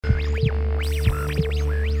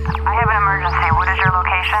I have an emergency. What is your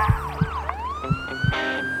location?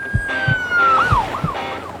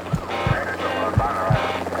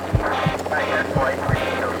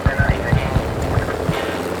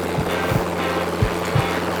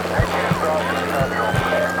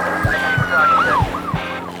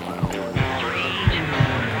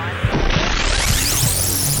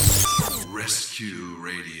 Rescue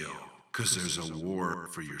Radio, because there's a war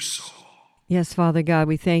for your soul. Yes, Father God,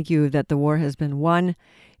 we thank you that the war has been won.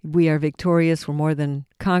 We are victorious. We're more than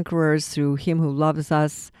conquerors through him who loves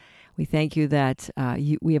us. We thank you that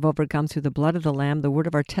we have overcome through the blood of the Lamb, the word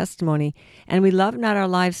of our testimony, and we love not our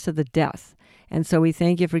lives to the death. And so we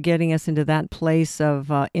thank you for getting us into that place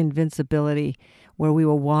of invincibility where we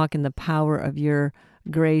will walk in the power of your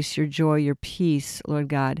grace, your joy, your peace, Lord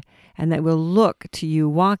God, and that we'll look to you,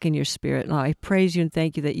 walk in your spirit. Now, I praise you and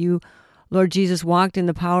thank you that you, Lord Jesus, walked in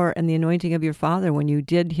the power and the anointing of your Father when you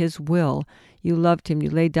did his will. You loved him.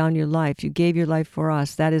 You laid down your life. You gave your life for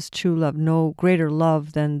us. That is true love. No greater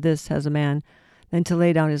love than this has a man than to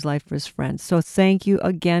lay down his life for his friends. So thank you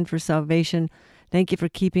again for salvation. Thank you for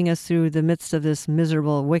keeping us through the midst of this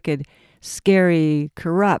miserable, wicked, scary,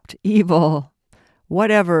 corrupt, evil,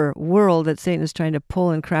 whatever world that Satan is trying to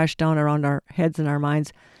pull and crash down around our heads and our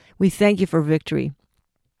minds. We thank you for victory.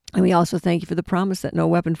 And we also thank you for the promise that no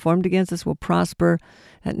weapon formed against us will prosper,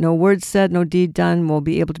 that no word said, no deed done will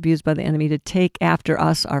be able to be used by the enemy to take after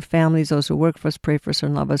us, our families, those who work for us, pray for us,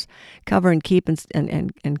 and love us. Cover and keep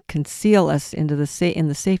and conceal us in the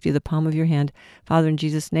safety of the palm of your hand. Father, in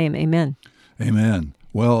Jesus' name, amen. Amen.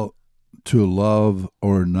 Well, to love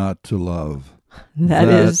or not to love? That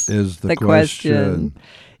is the question.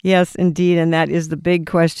 Yes, indeed, and that is the big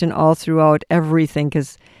question all throughout everything,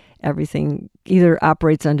 because everything either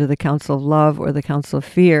operates under the counsel of love or the counsel of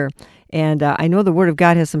fear. And I know the Word of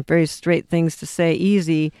God has some very straight things to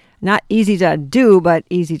say, not easy to do, but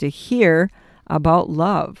easy to hear about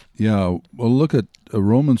love. Yeah, well, look at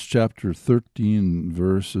Romans chapter 13,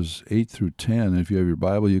 verses 8 through 10. If you have your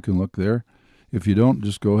Bible, you can look there. If you don't,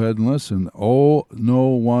 just go ahead and listen. Owe no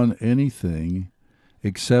one anything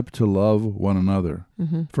except to love one another.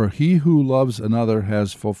 Mm-hmm. For he who loves another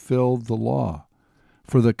has fulfilled the law.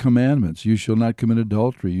 For the commandments, you shall not commit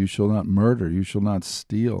adultery, you shall not murder, you shall not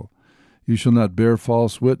steal, you shall not bear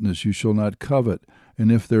false witness, you shall not covet.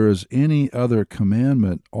 And if there is any other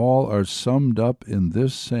commandment, all are summed up in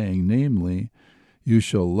this saying, namely, you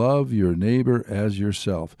shall love your neighbor as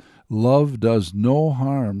yourself. Love does no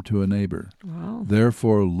harm to a neighbor. Wow.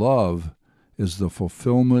 Therefore, love is the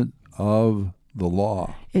fulfillment of the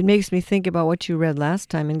law. It makes me think about what you read last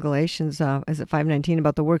time in Galatians, is it 5:19,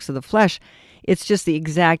 about the works of the flesh. It's just the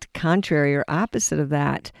exact contrary or opposite of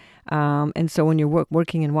that. And so when you're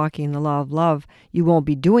working and walking in the law of love, you won't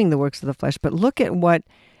be doing the works of the flesh. But look at what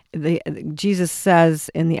Jesus says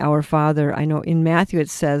in the Our Father. I know in Matthew it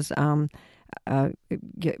says,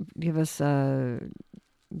 give us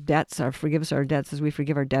debts, or forgive us our debts as we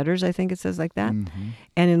forgive our debtors. I think it says like that. Mm-hmm.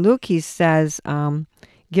 And in Luke he says,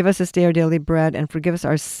 give us this day our daily bread, and forgive us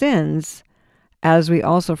our sins as we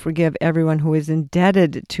also forgive everyone who is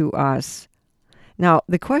indebted to us. Now,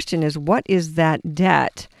 the question is, what is that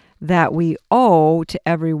debt that we owe to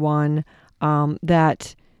everyone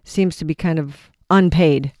that seems to be kind of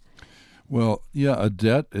unpaid? Well, yeah, a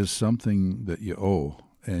debt is something that you owe.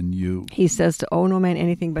 And he says to owe no man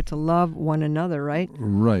anything but to love one another, right?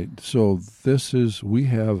 Right. So we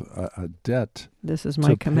have a debt. This is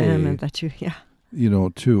my commandment that you,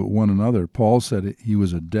 to one another. Paul said he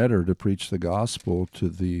was a debtor to preach the gospel to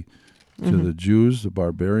the Jews, the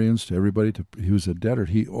barbarians, to everybody. He was a debtor.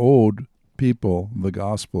 He owed people the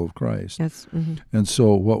gospel of Christ. Yes. Mm-hmm. And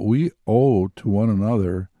so what we owe to one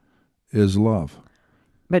another is love.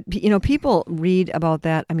 But, people read about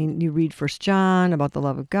that. I mean, you read 1 John about the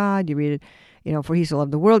love of God. You read it, for he so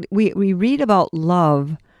loved the world. We read about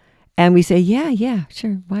love, and we say, yeah,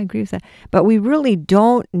 sure, I agree with that. But we really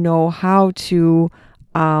don't know how to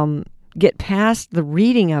get past the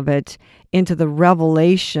reading of it into the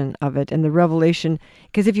revelation of it. And the revelation,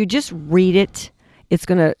 because if you just read it, it's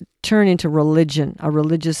going to turn into religion, a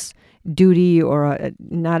religious duty, or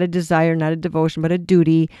not a desire, not a devotion, but a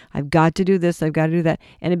duty. I've got to do this, I've got to do that.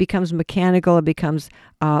 And it becomes mechanical. It becomes,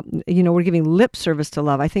 we're giving lip service to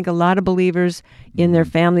love. I think a lot of believers in their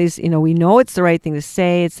families, we know it's the right thing to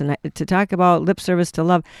say, it's to talk about lip service to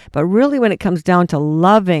love. But really when it comes down to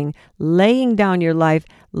loving, laying down your life,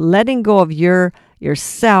 letting go of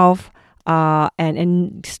yourself,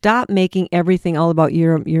 and stop making everything all about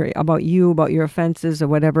about your offenses or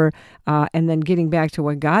whatever, and then getting back to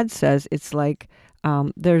what God says. It's like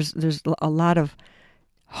there's a lot of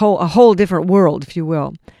a whole different world, if you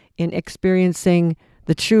will, in experiencing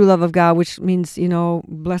the true love of God, which means,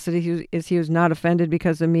 blessed is he who's not offended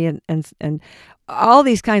because of me, and all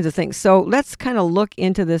these kinds of things. So let's kind of look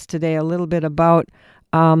into this today a little bit about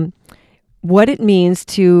what it means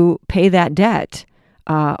to pay that debt.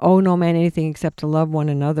 Owe no man anything except to love one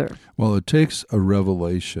another. Well, it takes a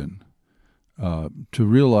revelation to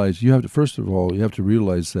realize. First of all, you have to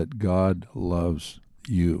realize that God loves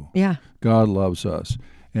you. Yeah. God loves us.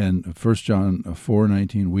 And 1 John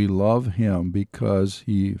 4:19, we love him because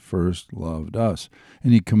he first loved us.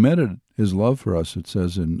 And he commended his love for us, it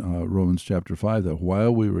says in Romans chapter 5, that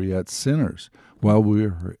while we were yet sinners, while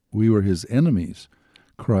we were his enemies,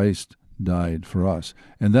 Christ died for us.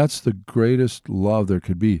 And that's the greatest love there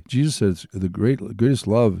could be. Jesus says the greatest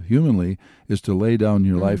love humanly is to lay down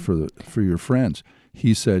your life for your friends.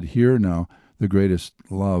 He said here now, the greatest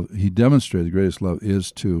love, he demonstrated the greatest love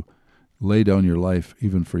is to lay down your life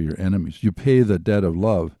even for your enemies. You pay the debt of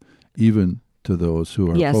love even to those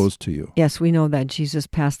who are opposed to you. Yes, we know that Jesus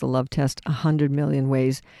passed the love test 100 million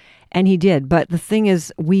ways, and he did. But the thing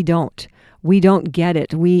is, we don't. We don't get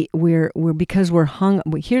it. We're because we're hung.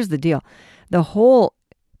 Here's the deal: the whole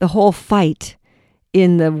fight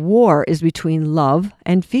in the war is between love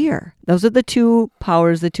and fear. Those are the two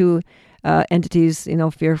powers, the two entities.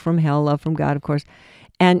 Fear from hell, love from God, of course,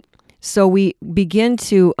 and so we begin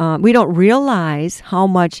to, we don't realize how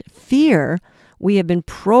much fear we have been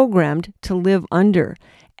programmed to live under,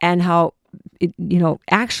 and how,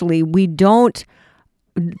 actually we don't,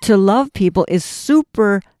 to love people is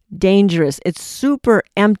super dangerous. It's super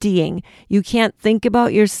emptying. You can't think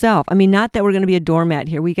about yourself. I mean, not that we're going to be a doormat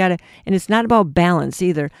here. And it's not about balance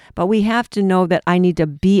either, but we have to know that I need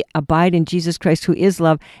to abide in Jesus Christ, who is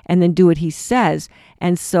love, and then do what he says.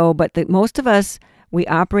 And so, most of us, we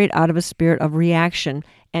operate out of a spirit of reaction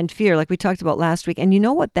and fear, like we talked about last week. And you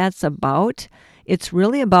know what that's about? It's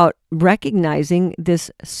really about recognizing this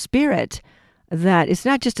spirit, that it's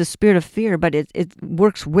not just a spirit of fear, but it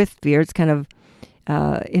works with fear. It's kind of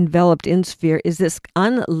enveloped in fear, is this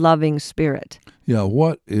unloving spirit. Yeah,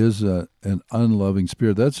 what is an unloving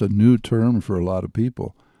spirit? That's a new term for a lot of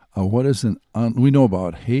people. What is we know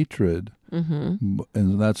about hatred and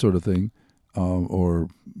that sort of thing. Or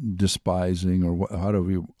despising, or how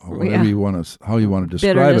you want to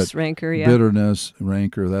describe bitterness, it. Rancor, Bitterness,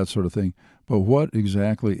 rancor, that sort of thing. But what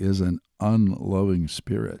exactly is an unloving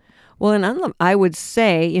spirit? Well, I would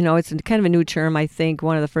say, it's kind of a new term. I think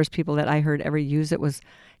one of the first people that I heard ever use it was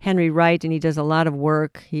Henry Wright, and he does a lot of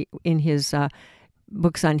work in his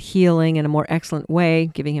books on healing in a more excellent way,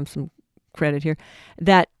 giving him some credit here,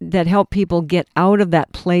 that help people get out of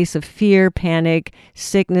that place of fear, panic,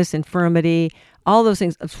 sickness, infirmity, all those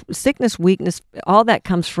things, sickness, weakness, all that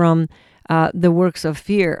comes from the works of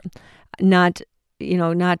fear, and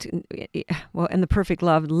the perfect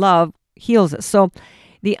love heals us. So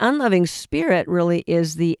the unloving spirit really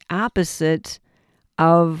is the opposite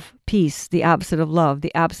of peace, the opposite of love,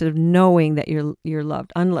 the opposite of knowing that you're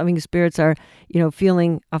loved. Unloving spirits are,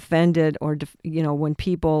 feeling offended, or, when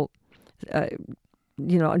people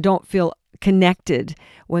don't feel connected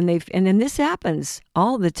and then this happens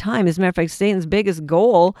all the time. As a matter of fact, Satan's biggest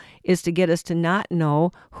goal is to get us to not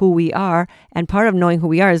know who we are. And part of knowing who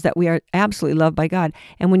we are is that we are absolutely loved by God.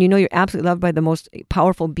 And when you know you're absolutely loved by the most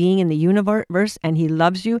powerful being in the universe, and he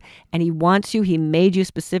loves you and he wants you, he made you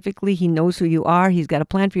specifically, he knows who you are, he's got a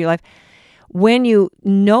plan for your life. When you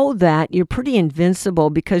know that, you're pretty invincible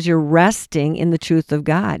because you're resting in the truth of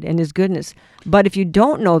God and his goodness. But if you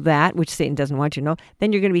don't know that, which Satan doesn't want you to know,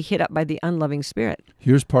 then you're going to be hit up by the unloving spirit.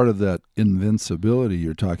 Here's part of that invincibility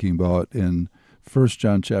you're talking about in 1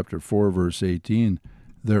 John chapter 4, verse 18.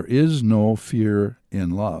 There is no fear in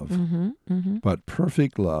love, but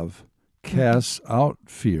perfect love casts out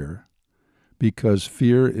fear, because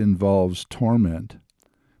fear involves torment.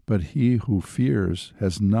 But he who fears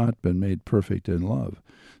has not been made perfect in love.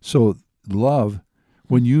 So love,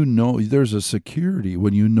 when you know, there's a security.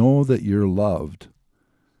 When you know that you're loved,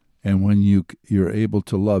 and when you're able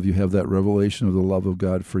to love, you have that revelation of the love of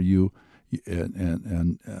God for you,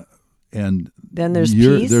 and then there's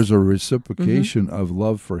peace. There's a reciprocation of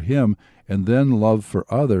love for him, and then love for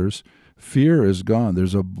others. Fear is gone.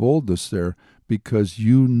 There's a boldness there because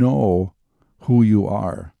you know who you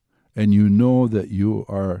are. And you know that you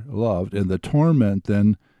are loved, and the torment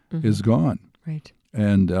then is gone. Right.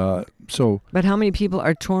 And But how many people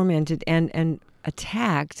are tormented and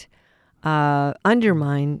attacked,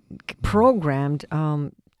 undermined, programmed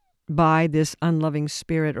by this unloving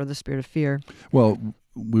spirit, or the spirit of fear? Well,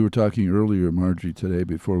 we were talking earlier, Marjorie, today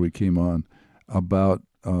before we came on, about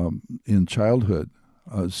in childhood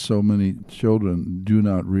so many children do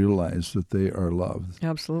not realize that they are loved.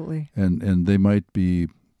 Absolutely. And they might be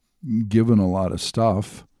given a lot of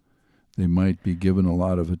stuff. They might be given a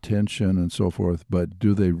lot of attention and so forth, but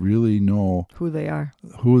do they really know Who they are.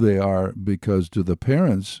 Because do the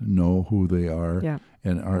parents know who they are Yeah.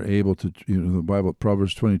 and are able to, the Bible,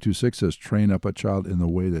 Proverbs 22:6 says, train up a child in the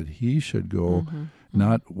way that he should go,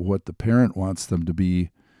 not what the parent wants them to be,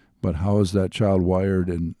 but how is that child wired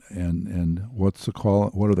and what's the call?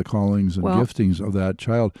 What are the callings and giftings of that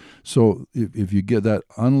child? So if you get that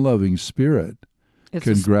unloving spirit,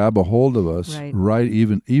 can grab a hold of us, right?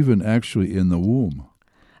 Even actually in the womb.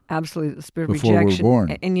 Absolutely, the spirit of before rejection. We're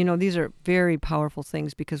born. And these are very powerful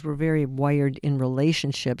things because we're very wired in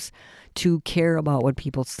relationships to care about what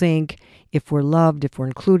people think, if we're loved, if we're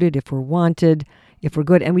included, if we're wanted, if we're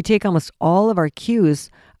good. And we take almost all of our cues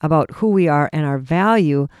about who we are and our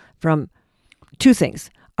value from two things: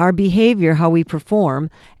 our behavior, how we perform,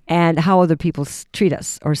 and how other people treat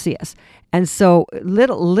us or see us. And so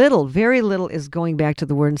very little is going back to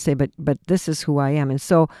the Word and say, but this is who I am. And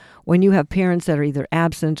so when you have parents that are either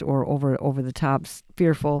absent or over the top,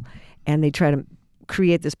 fearful, and they try to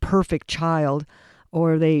create this perfect child,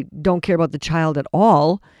 or they don't care about the child at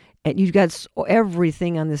all, and you've got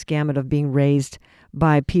everything on this gamut of being raised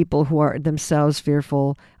by people who are themselves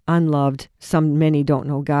fearful, unloved. Many don't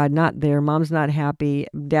know God, not there. Mom's not happy.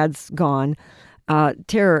 Dad's gone.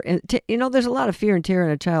 Terror. There's a lot of fear and terror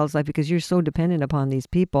in a child's life because you're so dependent upon these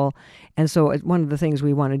people. And so one of the things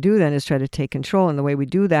we want to do then is try to take control. And the way we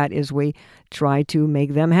do that is we try to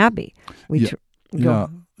make them happy. I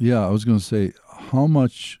was going to say, how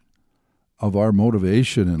much of our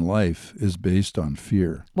motivation in life is based on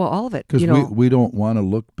fear? Well, all of it. Because we don't want to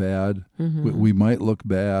look bad. We might look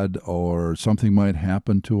bad, or something might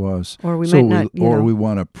happen to us. Or we might not, we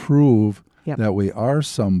want to prove that we are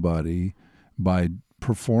somebody by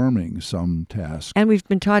performing some task. And we've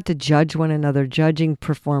been taught to judge one another, judging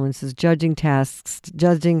performances, judging tasks,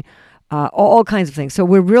 judging all kinds of things. So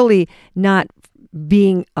we're really not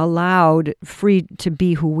being allowed free to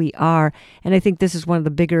be who we are. And I think this is one of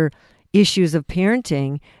the bigger issues of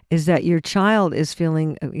parenting, is that your child is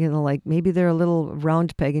feeling, like maybe they're a little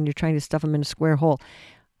round peg and you're trying to stuff them in a square hole,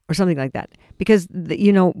 or something like that. Because,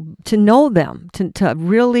 to know them, to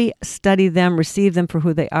really study them, receive them for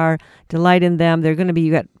who they are, delight in them. They're going to be,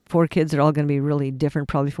 you got 4 kids, they're all going to be really different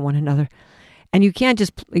probably from one another. And you can't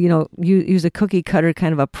just, use a cookie cutter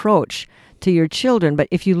kind of approach to your children. But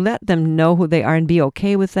if you let them know who they are and be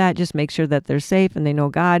okay with that, just make sure that they're safe and they know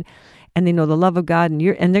God and they know the love of God, and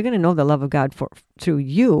they're going to know the love of God through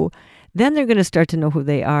you. Then they're going to start to know who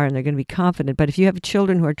they are and they're going to be confident. But if you have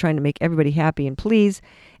children who are trying to make everybody happy and please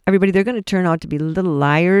everybody, they're going to turn out to be little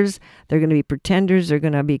liars. They're going to be pretenders. They're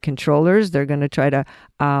going to be controllers. They're going to try to,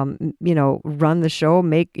 run the show,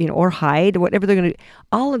 or hide, whatever they're going to do.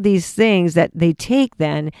 All of these things that they take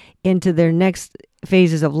then into their next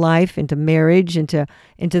phases of life, into marriage, into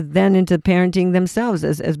parenting themselves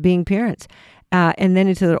as being parents, and then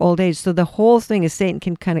into their old age. So the whole thing is Satan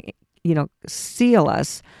can kind of, seal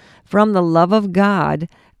us from the love of God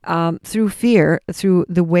through fear, through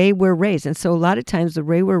the way we're raised. And so a lot of times the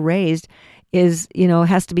way we're raised is,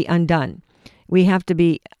 has to be undone. We have to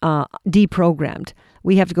be deprogrammed.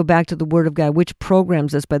 We have to go back to the Word of God, which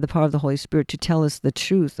programs us by the power of the Holy Spirit to tell us the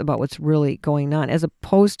truth about what's really going on, as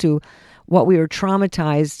opposed to what we were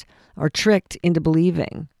traumatized or tricked into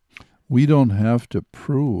believing. We don't have to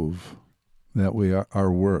prove that we are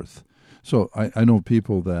our worth. So I know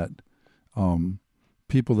people that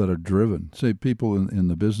are driven, say people in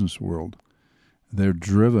the business world, they're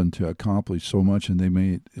driven to accomplish so much,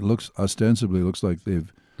 and ostensibly looks like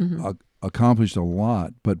they've accomplished a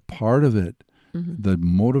lot, but part of it, the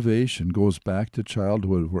motivation goes back to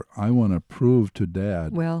childhood, where I want to prove to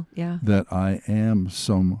Dad that I am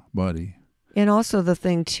somebody. And also the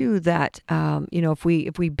thing too that if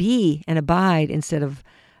we be and abide instead of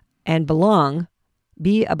and belong,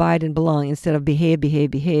 be, abide, and belong instead of behave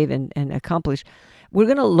and accomplish, we're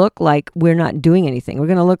going to look like we're not doing anything. We're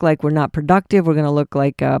going to look like we're not productive. We're going to look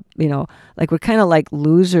like, like we're kind of like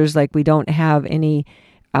losers, like we don't have any,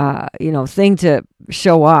 thing to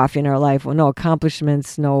show off in our life. Well, no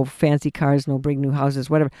accomplishments, no fancy cars, no big new houses,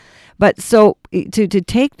 whatever. But so to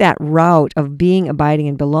take that route of being, abiding,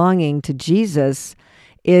 and belonging to Jesus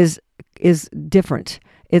is different.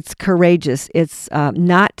 It's courageous. It's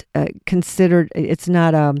not considered. It's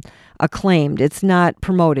not acclaimed. It's not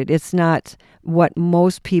promoted. It's not what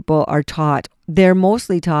most people are taught. They're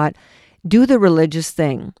mostly taught, do the religious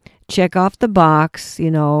thing, check off the box, do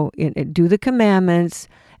the commandments,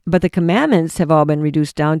 But the commandments have all been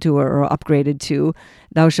reduced down to or upgraded to,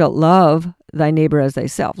 thou shalt love thy neighbor as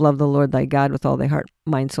thyself. Love the Lord thy God with all thy heart,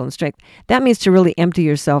 mind, soul, and strength. That means to really empty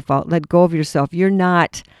yourself out. Let go of yourself. You're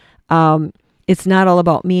not, it's not all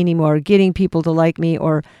about me anymore, getting people to like me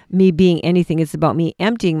or me being anything. It's about me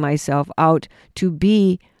emptying myself out to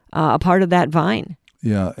be a part of that vine.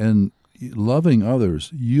 Yeah, and loving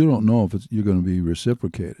others, you don't know if you're going to be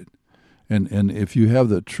reciprocated. And if you have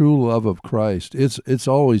the true love of Christ, it's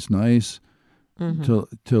always nice to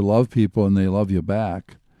love people and they love you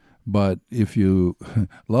back. But if you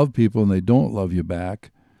love people and they don't love you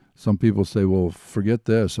back, some people say, well, forget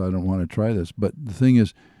this, I don't want to try this. But the thing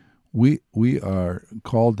is, we are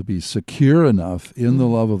called to be secure enough in the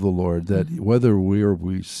love of the Lord that whether we are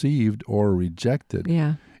received or rejected,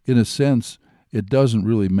 in a sense, it doesn't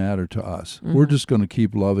really matter to us. We're just going to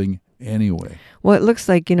keep loving anyway. Well, it looks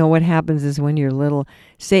like, what happens is when you're little,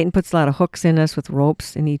 Satan puts a lot of hooks in us with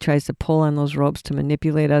ropes, and he tries to pull on those ropes to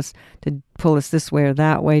manipulate us, to pull us this way or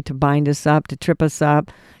that way, to bind us up, to trip us up,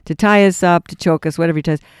 to tie us up, to choke us, whatever he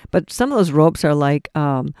does. But some of those ropes are like,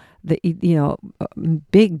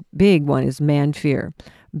 big one is man fear,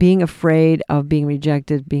 being afraid of being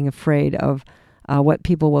rejected, being afraid of what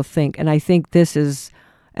people will think. And I think this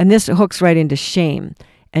hooks right into shame.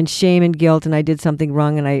 And shame and guilt, and I did something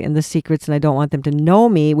wrong, and the secrets, and I don't want them to know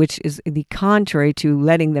me, which is the contrary to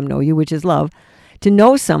letting them know you, which is love. To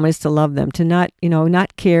know someone is to love them, to not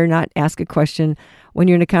care, not ask a question. When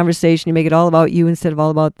you're in a conversation, you make it all about you instead of all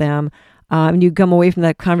about them, and you come away from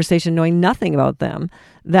that conversation knowing nothing about them.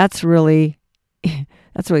 That's really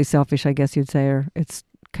selfish, I guess you'd say, or it's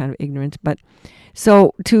kind of ignorant. But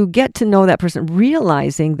so to get to know that person,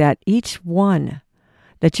 realizing that each one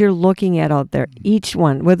that you're looking at out there, each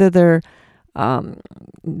one, whether they're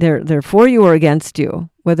for you or against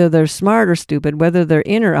you, whether they're smart or stupid, whether they're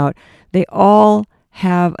in or out, they all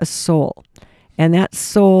have a soul. And that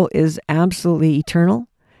soul is absolutely eternal.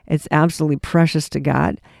 It's absolutely precious to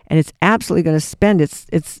God. And it's absolutely going to spend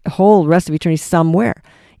its whole rest of eternity somewhere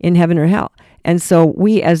in heaven or hell. And so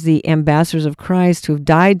we, as the ambassadors of Christ who've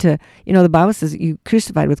died to, the Bible says you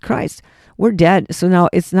crucified with Christ. We're dead. So now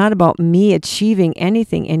it's not about me achieving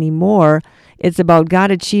anything anymore. It's about God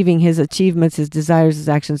achieving his achievements, his desires, his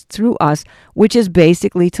actions through us, which is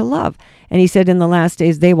basically to love. And he said in the last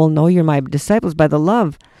days, they will know you're my disciples by the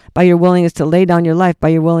love, by your willingness to lay down your life, by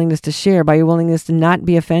your willingness to share, by your willingness to not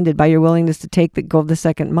be offended, by your willingness to go the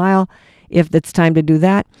second mile if it's time to do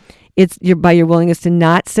that. By your willingness to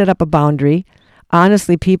not set up a boundary.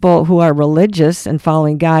 Honestly, people who are religious and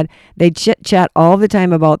following God, they chit-chat all the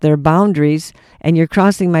time about their boundaries, and you're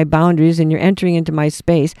crossing my boundaries and you're entering into my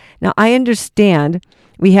space. Now, I understand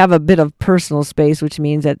we have a bit of personal space, which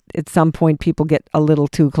means that at some point people get a little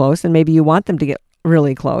too close, and maybe you want them to get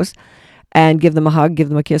really close and give them a hug, give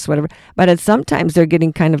them a kiss, whatever. But sometimes they're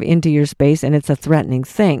getting kind of into your space, and it's a threatening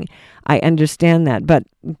thing. I understand that. But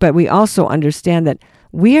we also understand that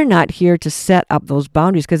we are not here to set up those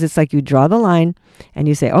boundaries, because it's like you draw the line and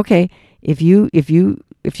you say, okay, if you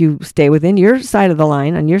stay within your side of the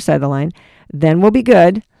line, on your side of the line, then we'll be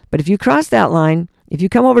good. But if you cross that line, if you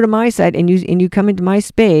come over to my side and you come into my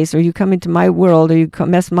space, or you come into my world, or you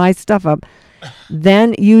mess my stuff up,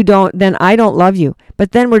 then I don't love you.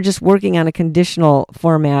 But then we're just working on a conditional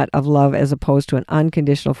format of love as opposed to an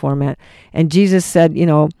unconditional format. And Jesus said,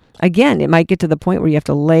 again, it might get to the point where you have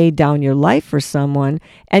to lay down your life for someone,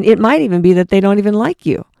 and it might even be that they don't even like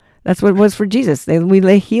you. That's what it was for Jesus. He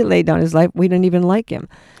laid down his life. We didn't even like him.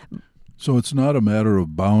 So it's not a matter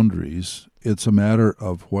of boundaries. It's a matter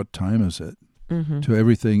of what time is it. To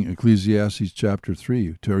everything, Ecclesiastes chapter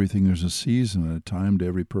 3, to everything there's a season and a time to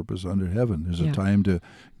every purpose under heaven. There's a time to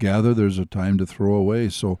gather, there's a time to throw away.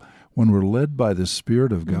 So when we're led by the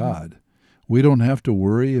Spirit of God, we don't have to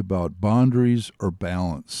worry about boundaries or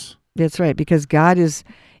balance. That's right, because God is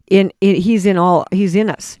he's in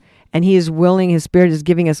us, and he is willing. His Spirit is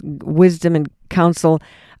giving us wisdom and counsel.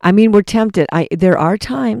 I mean, we're tempted. There are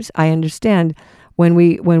times, I understand, when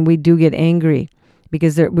we do get angry,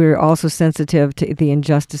 because we're also sensitive to the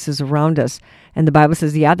injustices around us. And the Bible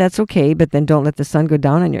says, that's okay, but then don't let the sun go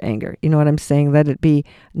down on your anger. You know what I'm saying? Let it be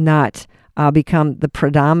not become the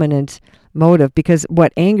predominant motive, because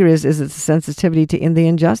what anger is it's a sensitivity to in the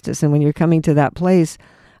injustice. And when you're coming to that place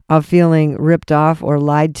of feeling ripped off or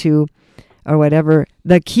lied to or whatever,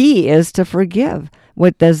 the key is to forgive.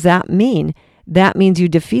 What does that mean? That means you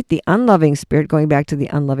defeat the unloving spirit, going back to the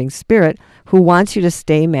unloving spirit, who wants you to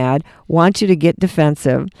stay mad, wants you to get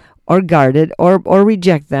defensive or guarded or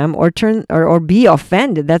reject them or turn or be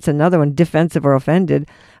offended. That's another one, defensive or offended.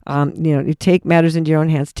 You take matters into your own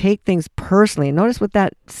hands, take things personally. Notice what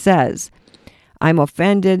that says. I'm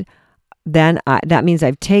offended, then that means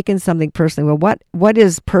I've taken something personally. Well, what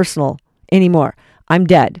is personal anymore? I'm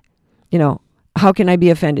dead. How can I be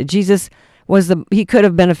offended? Jesus he could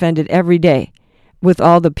have been offended every day with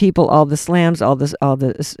all the people, all the slams, all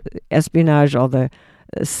the espionage, all the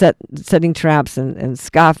setting traps and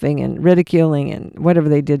scoffing and ridiculing and whatever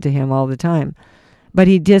they did to him all the time. But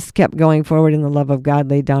he just kept going forward in the love of God,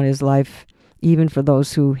 laid down his life even for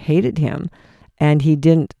those who hated him. And he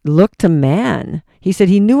didn't look to man. He said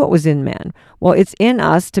he knew what was in man. Well, it's in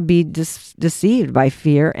us to be deceived by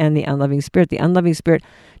fear and the unloving spirit. The unloving spirit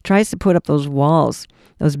tries to put up those walls,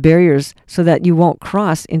 those barriers, so that you won't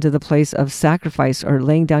cross into the place of sacrifice or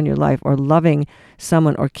laying down your life or loving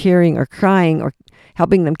someone or caring or crying or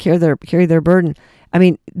helping them carry their burden. I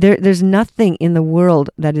mean, there's nothing in the world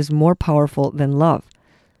that is more powerful than love.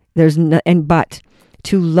 But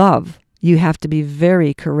to love, you have to be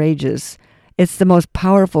very courageous. It's the most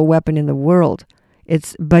powerful weapon in the world.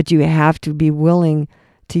 But you have to be willing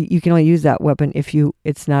to. You can only use that weapon if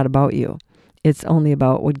it's not about you. It's only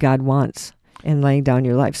about what God wants and laying down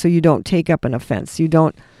your life. So you don't take up an offense. You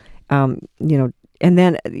don't, and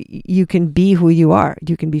then you can be who you are.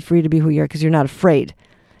 You can be free to be who you are because you're not afraid.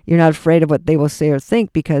 You're not afraid of what they will say or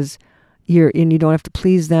think because you don't have to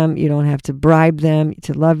please them. You don't have to bribe them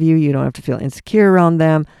to love you. You don't have to feel insecure around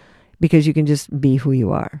them because you can just be who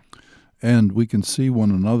you are. And we can see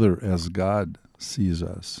one another as God sees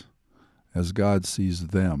us, as God sees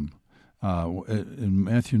them. In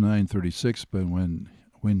Matthew 9:36, but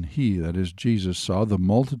when he, that is Jesus, saw the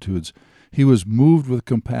multitudes, he was moved with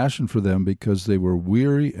compassion for them because they were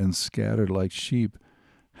weary and scattered like sheep,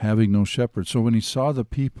 having no shepherd. So when he saw the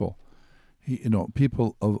people,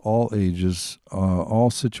 people of all ages, all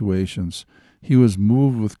situations, he was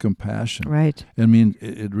moved with compassion. Right. I mean,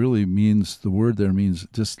 it really means, the word there means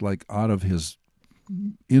just like out of his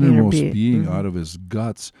innermost being, out of his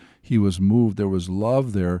guts, he was moved. There was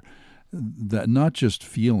love there, that not just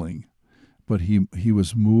feeling, but he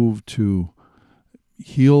was moved to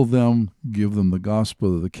heal them, give them the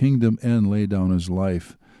gospel of the kingdom, and lay down his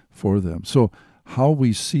life for them. So how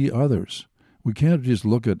we see others, we can't just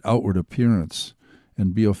look at outward appearance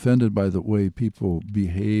and be offended by the way people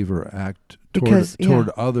behave or act toward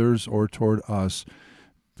others or toward us,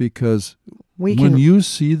 because when you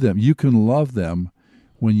see them, you can love them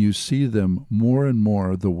when you see them more and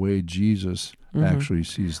more the way Jesus actually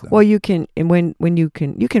sees them. Well, you can, and when you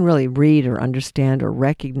can really read or understand or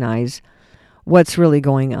recognize what's really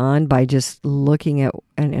going on by just looking at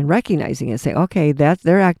and recognizing it. Say, okay,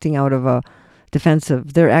 they're acting out of a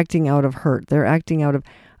defensive, they're acting out of hurt, they're acting out of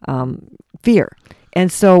fear. And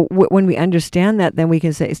so when we understand that, then we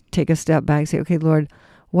can take a step back and say, okay, Lord,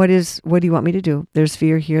 what do you want me to do? There's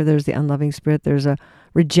fear here, there's the unloving spirit, there's a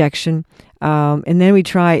rejection. And then we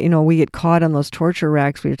try, we get caught on those torture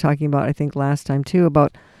racks we were talking about, I think last time too,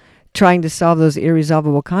 about trying to solve those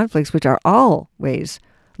irresolvable conflicts, which are always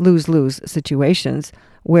lose-lose situations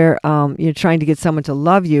where you're trying to get someone to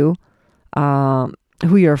love you,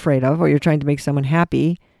 who you're afraid of, or you're trying to make someone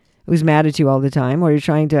happy who's mad at you all the time, or you're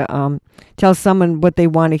trying to tell someone what they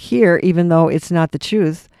want to hear, even though it's not the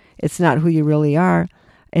truth. It's not who you really are.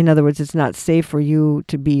 In other words, it's not safe for you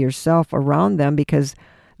to be yourself around them because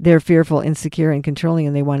they're fearful, insecure, and controlling,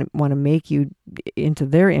 and they want to make you into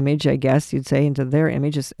their image, I guess you'd say, into their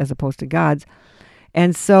image as opposed to God's.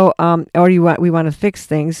 And so, we want to fix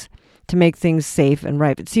things to make things safe and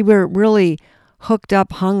right. But see, we're really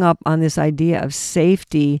hung up on this idea of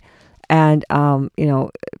safety, and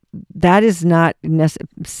that is not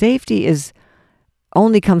safety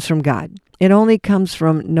only comes from God. It only comes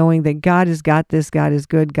from knowing that God has got this, God is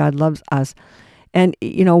good, God loves us. And,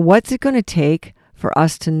 what's it going to take for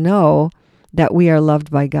us to know that we are loved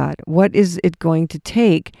by God? What is it going to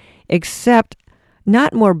take except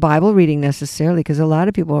not more Bible reading necessarily, because a lot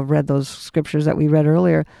of people have read those scriptures that we read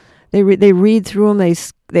earlier. They read through them,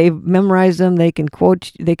 they've memorized them, they can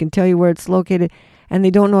quote, they can tell you where it's located, and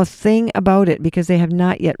they don't know a thing about it because they have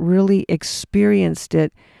not yet really experienced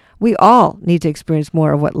it. We all need to experience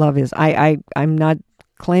more of what love is. I'm not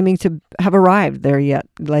claiming to have arrived there yet,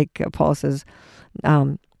 like Paul says,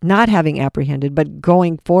 not having apprehended, but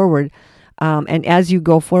going forward. And as you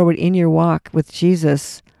go forward in your walk with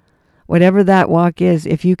Jesus, whatever that walk is,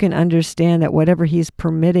 if you can understand that whatever he's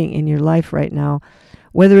permitting in your life right now,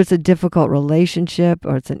 whether it's a difficult relationship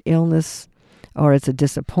or it's an illness or it's a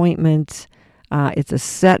disappointment, it's a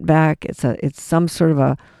setback, it's some sort of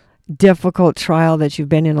a difficult trial that you've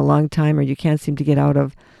been in a long time or you can't seem to get out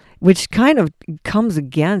of, which kind of comes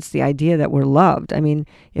against the idea that we're loved. I mean,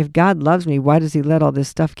 if God loves me, why does he let all this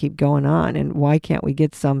stuff keep going on? And why can't we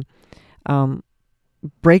get some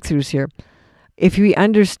breakthroughs here? if we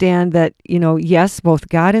understand that, yes, both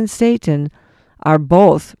God and Satan are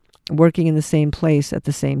both working in the same place at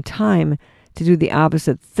the same time to do the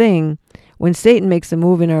opposite thing, when Satan makes a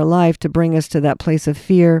move in our life to bring us to that place of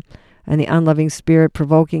fear and the unloving spirit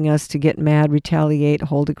provoking us to get mad, retaliate,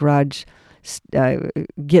 hold a grudge,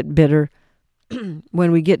 get bitter,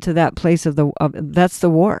 when we get to that place that's the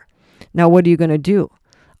war. Now, what are you going to do?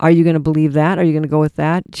 Are you going to believe that? Are you going to go with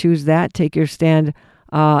that? Choose that? Take your stand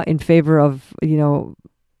in favor of,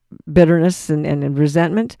 bitterness and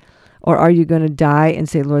resentment? Or are you going to die and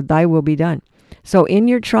say, Lord, thy will be done? So in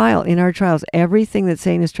our trials, everything that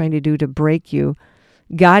Satan is trying to do to break you,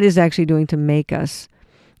 God is actually doing to make us.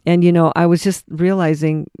 And, I was just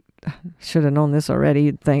realizing, should have known this already,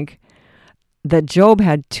 you'd think, that Job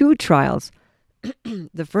had 2 trials.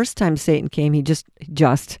 The first time Satan came, he just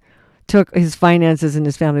took his finances and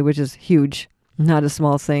his family, which is huge, not a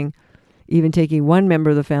small thing. Even taking one member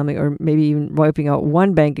of the family, or maybe even wiping out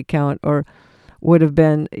one bank account, or would have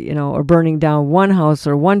been, or burning down one house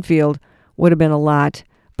or one field, would have been a lot.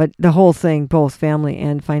 But the whole thing, both family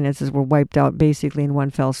and finances, were wiped out basically in one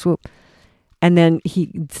fell swoop. And then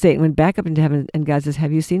Satan went back up into heaven, and God says,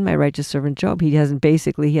 have you seen my righteous servant Job? He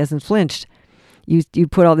hasn't flinched. You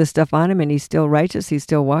put all this stuff on him, and he's still righteous. He's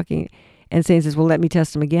still walking. And Satan says, well, let me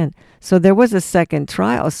test him again. So there was a second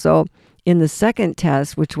trial. So in the second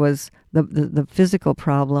test, which was the physical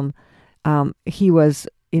problem, he was,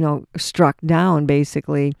 struck down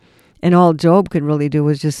basically. And all Job could really do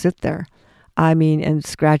was just sit there. And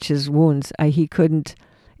scratch his wounds. He couldn't,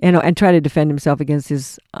 and try to defend himself against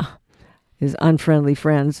his unfriendly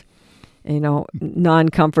friends,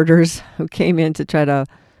 non-comforters who came in to try to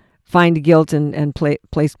find guilt and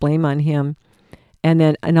place blame on him.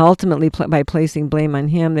 And ultimately, by placing blame on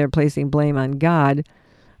him, they're placing blame on God,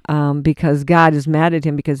 because God is mad at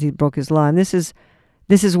him because he broke his law. And this is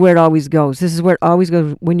where it always goes. This is where it always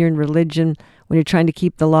goes when you're in religion, when you're trying to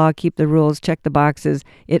keep the law, keep the rules, check the boxes.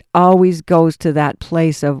 It always goes to that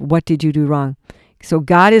place of, what did you do wrong? So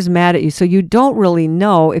God is mad at you. So you don't really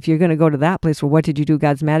know if you're going to go to that place where, what did you do?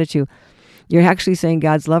 God's mad at you. You're actually saying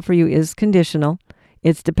God's love for you is conditional.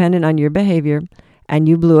 It's dependent on your behavior, and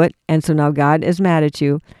you blew it. And so now God is mad at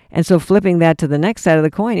you. And so flipping that to the next side of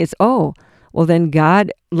the coin, it's, well, then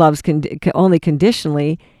God loves only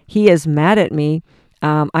conditionally. He is mad at me.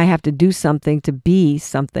 I have to do something to be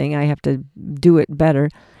something. I have to do it better.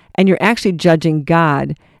 And you're actually judging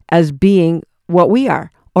God as being what we are,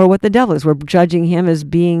 or what the devil is. We're judging him as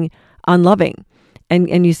being unloving.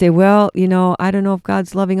 And you say, well, I don't know if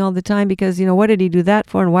God's loving all the time, because, what did he do that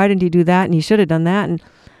for? And why didn't he do that? And he should have done that. And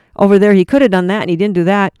over there, he could have done that, and he didn't do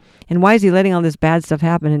that. And why is he letting all this bad stuff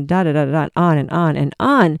happen? And da-da-da-da-da, on and on and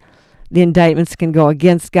on. The indictments can go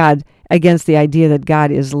against God, against the idea that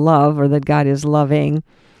God is love, or that God is loving.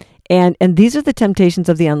 And these are the temptations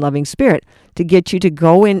of the unloving spirit, to get you to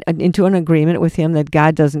go into an agreement with him that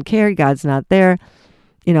God doesn't care, God's not there.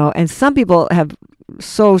 And some people have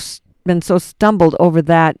been so stumbled over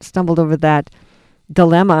that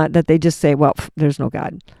dilemma that they just say, well, there's no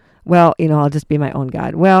God. Well, I'll just be my own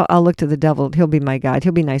God. Well, I'll look to the devil. He'll be my God.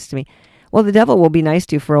 He'll be nice to me. Well, the devil will be nice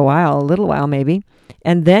to you for a little while maybe,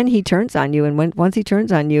 and then he turns on you. And once he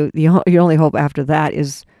turns on you, your only hope after that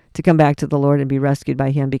is to come back to the Lord and be rescued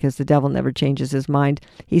by him, because the devil never changes his mind.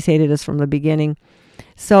 He's hated us from the beginning.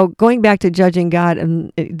 So going back to judging God,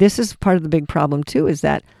 and this is part of the big problem too, is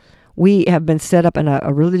that we have been set up in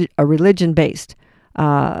a religion-based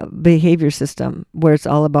behavior system where it's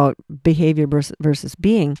all about behavior versus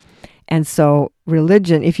being. And so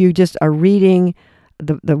religion, if you just are reading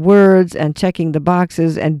the words and checking the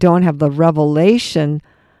boxes and don't have the revelation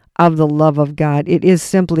of the love of God, it is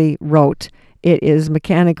simply rote. It is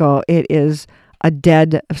mechanical. It is a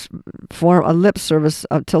dead form, a lip service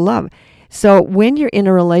to love. So when you're in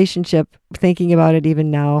a relationship, thinking about it even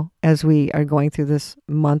now as we are going through this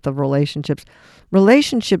month of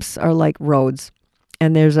relationships are like roads.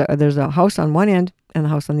 And there's a house on one end and a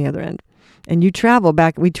house on the other end. And we travel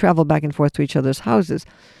back and forth to each other's houses.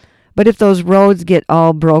 But if those roads get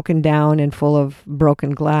all broken down and full of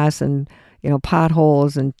broken glass and,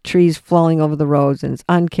 potholes and trees falling over the roads, and it's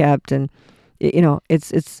unkept, and,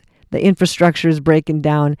 it's the infrastructure is breaking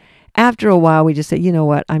down, after a while we just say, you know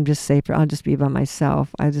what, I'm just safer. I'll just be by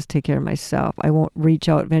myself. I'll just take care of myself. I won't reach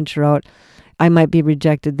out, venture out. I might be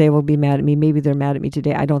rejected. They will be mad at me. Maybe they're mad at me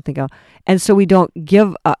today. I don't think I'll. And so we don't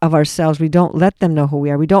give of ourselves. We don't let them know who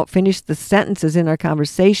we are. We don't finish the sentences in our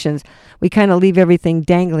conversations. We kind of leave everything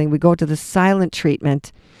dangling. We go to the silent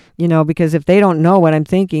treatment, because if they don't know what I'm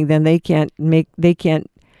thinking, then the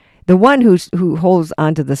one who holds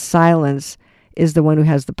on to the silence is the one who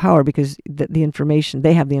has the power, because the information,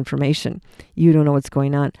 they have the information. You don't know what's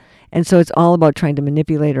going on. And so it's all about trying to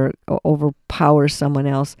manipulate or overpower someone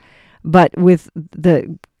else. But with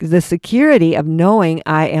the security of knowing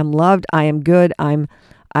I am loved, I am good,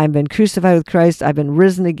 I've been crucified with Christ, I've been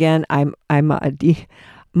risen again,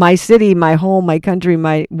 my city, my home, my country,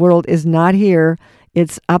 my world is not here.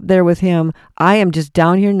 It's up there with him. I am just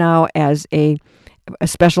down here now as a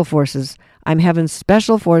special forces. I'm having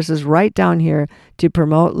special forces right down here to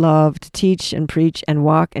promote love, to teach and preach and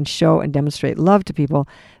walk and show and demonstrate love to people.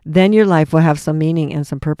 Then your life will have some meaning and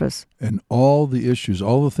some purpose. And all the issues,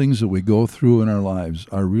 all the things that we go through in our lives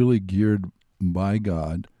are really geared by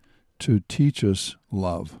God to teach us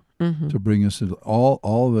love, to bring us into all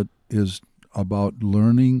of it is about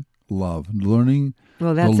learning love, learning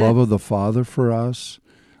the love of the Father for us,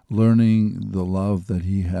 learning the love that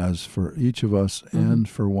he has for each of us and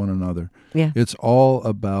for one another. Yeah. It's all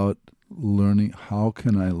about learning, how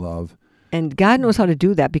can I love? And God knows how to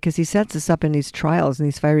do that, because he sets us up in these trials, in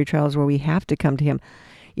these fiery trials where we have to come to him.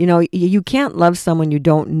 You know, you can't love someone you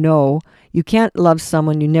don't know. You can't love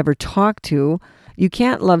someone you never talk to. You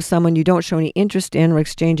can't love someone you don't show any interest in or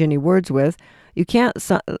exchange any words with. You can't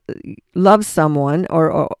love someone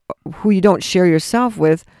or who you don't share yourself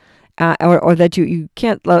with, or that you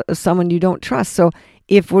can't love someone you don't trust. So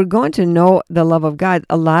if we're going to know the love of God,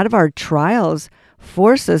 a lot of our trials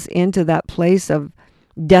force us into that place of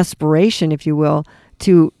desperation, if you will,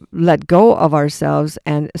 to let go of ourselves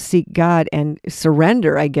and seek God and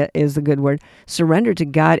surrender, I guess is a good word, surrender to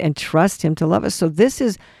God and trust him to love us. So this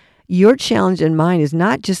is your challenge and mine, is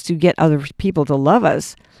not just to get other people to love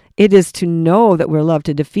us. It is to know that we're loved,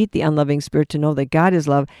 to defeat the unloving spirit, to know that God is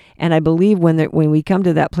love. And I believe when we come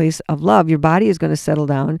to that place of love, your body is going to settle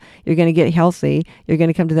down. You're going to get healthy. You're going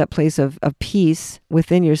to come to that place of peace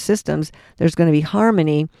within your systems. There's going to be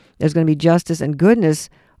harmony. There's going to be justice and goodness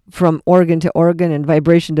from organ to organ and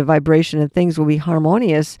vibration to vibration, and things will be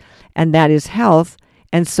harmonious, and that is health.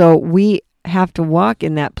 And so we have to walk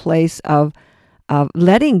in that place of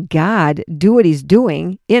letting God do what he's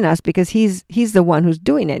doing in us, because he's the one who's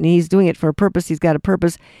doing it, and he's doing it for a purpose. He's got a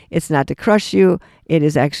purpose. It's not to crush you. It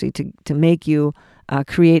is actually to make you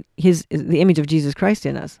create the image of Jesus Christ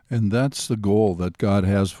in us. And that's the goal that God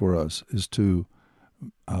has for us, is to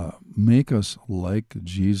make us like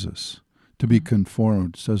Jesus, to be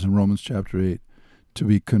conformed. It says in Romans chapter 8, to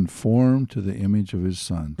be conformed to the image of his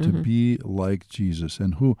Son, to be like Jesus.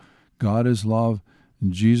 And who God is love,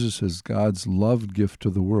 and Jesus is God's loved gift to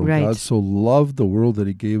the world. Right. God so loved the world that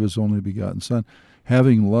he gave his only begotten Son.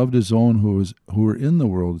 Having loved his own who were in the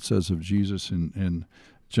world, it says of Jesus in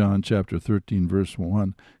John chapter 13, verse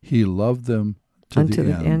 1, he loved them unto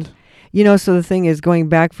the end. You know, so the thing is, going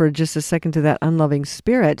back for just a second to that unloving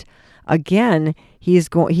spirit, again, he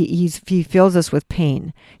fills us with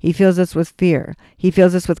pain. He fills us with fear. He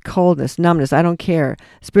fills us with coldness, numbness. I don't care.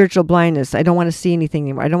 Spiritual blindness. I don't want to see anything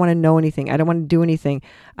anymore. I don't want to know anything. I don't want to do anything.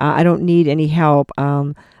 I don't need any help.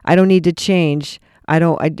 I don't need to change. I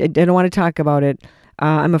don't want to talk about it.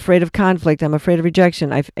 I'm afraid of conflict. I'm afraid of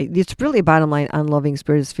rejection. It's really, bottom line, unloving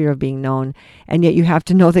spirit is fear of being known. And yet you have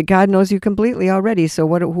to know that God knows you completely already. So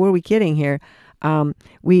who are we kidding here?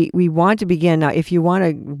 We want to begin. Now, if you want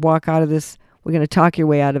to walk out of this, we're going to talk your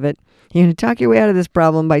way out of it. You're going to talk your way out of this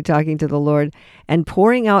problem by talking to the Lord and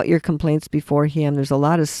pouring out your complaints before him. There's a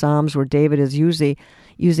lot of Psalms where David is usually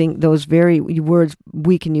using those very words.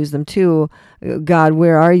 We can use them too. God,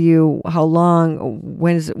 where are you? How long?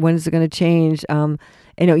 When is it going to change?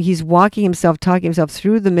 He's talking himself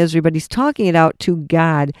through the misery, but he's talking it out to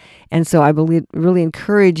God. And so I really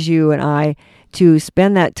encourage you and I to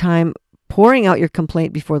spend that time pouring out your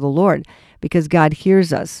complaint before the Lord, because God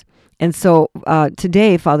hears us. And so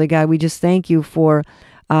today, Father God, we just thank you for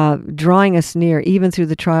drawing us near, even through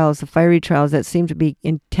the trials, the fiery trials that seem to be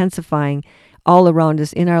intensifying all around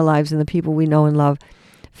us in our lives and the people we know and love.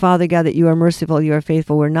 Father God, that you are merciful, you are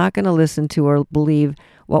faithful. We're not going to listen to or believe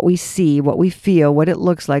what we see, what we feel, what it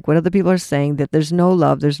looks like, what other people are saying, that there's no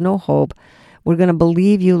love, there's no hope. We're going to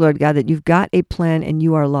believe you, Lord God, that you've got a plan and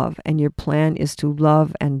you are love, and your plan is to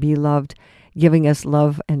love and be loved, giving us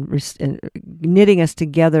love and knitting us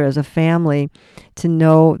together as a family to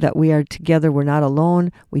know that we are together. We're not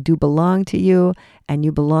alone. We do belong to you, and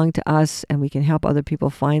you belong to us, and we can help other people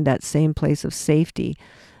find that same place of safety.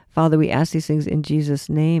 Father, we ask these things in Jesus'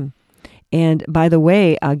 name. And by the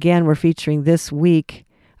way, again, we're featuring this week,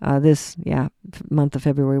 month of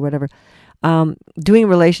February, whatever, doing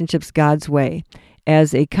relationships God's way.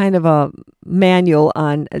 as a kind of a manual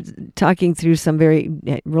on talking through some very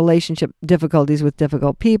relationship difficulties with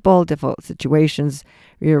difficult people, difficult situations,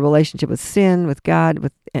 your relationship with sin, with God,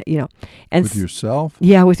 with, and With yourself?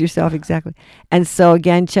 yeah, with yourself, exactly. And so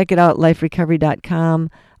again, check it out, liferecovery.com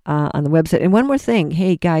on the website. And one more thing,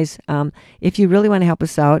 hey guys, if you really want to help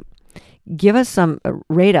us out, give us some,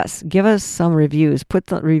 rate us, give us some reviews, put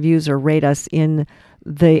the reviews or rate us in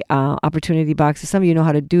the opportunity boxes. Some of you know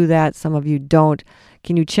how to do that. Some of you don't.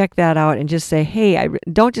 Can you check that out and just say, hey,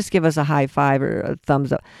 don't just give us a high five or a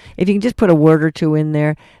thumbs up. If you can just put a word or two in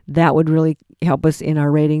there, that would really help us in our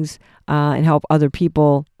ratings and help other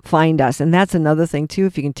people find us. And that's another thing too.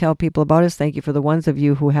 If you can tell people about us, thank you for the ones of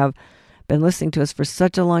you who have been listening to us for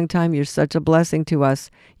such a long time. You're such a blessing to us.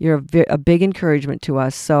 You're a big encouragement to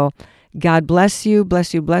us. So God bless you,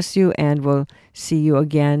 bless you, bless you, and we'll see you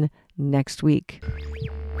again next week. I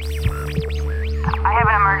have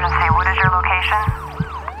an emergency. What is your location?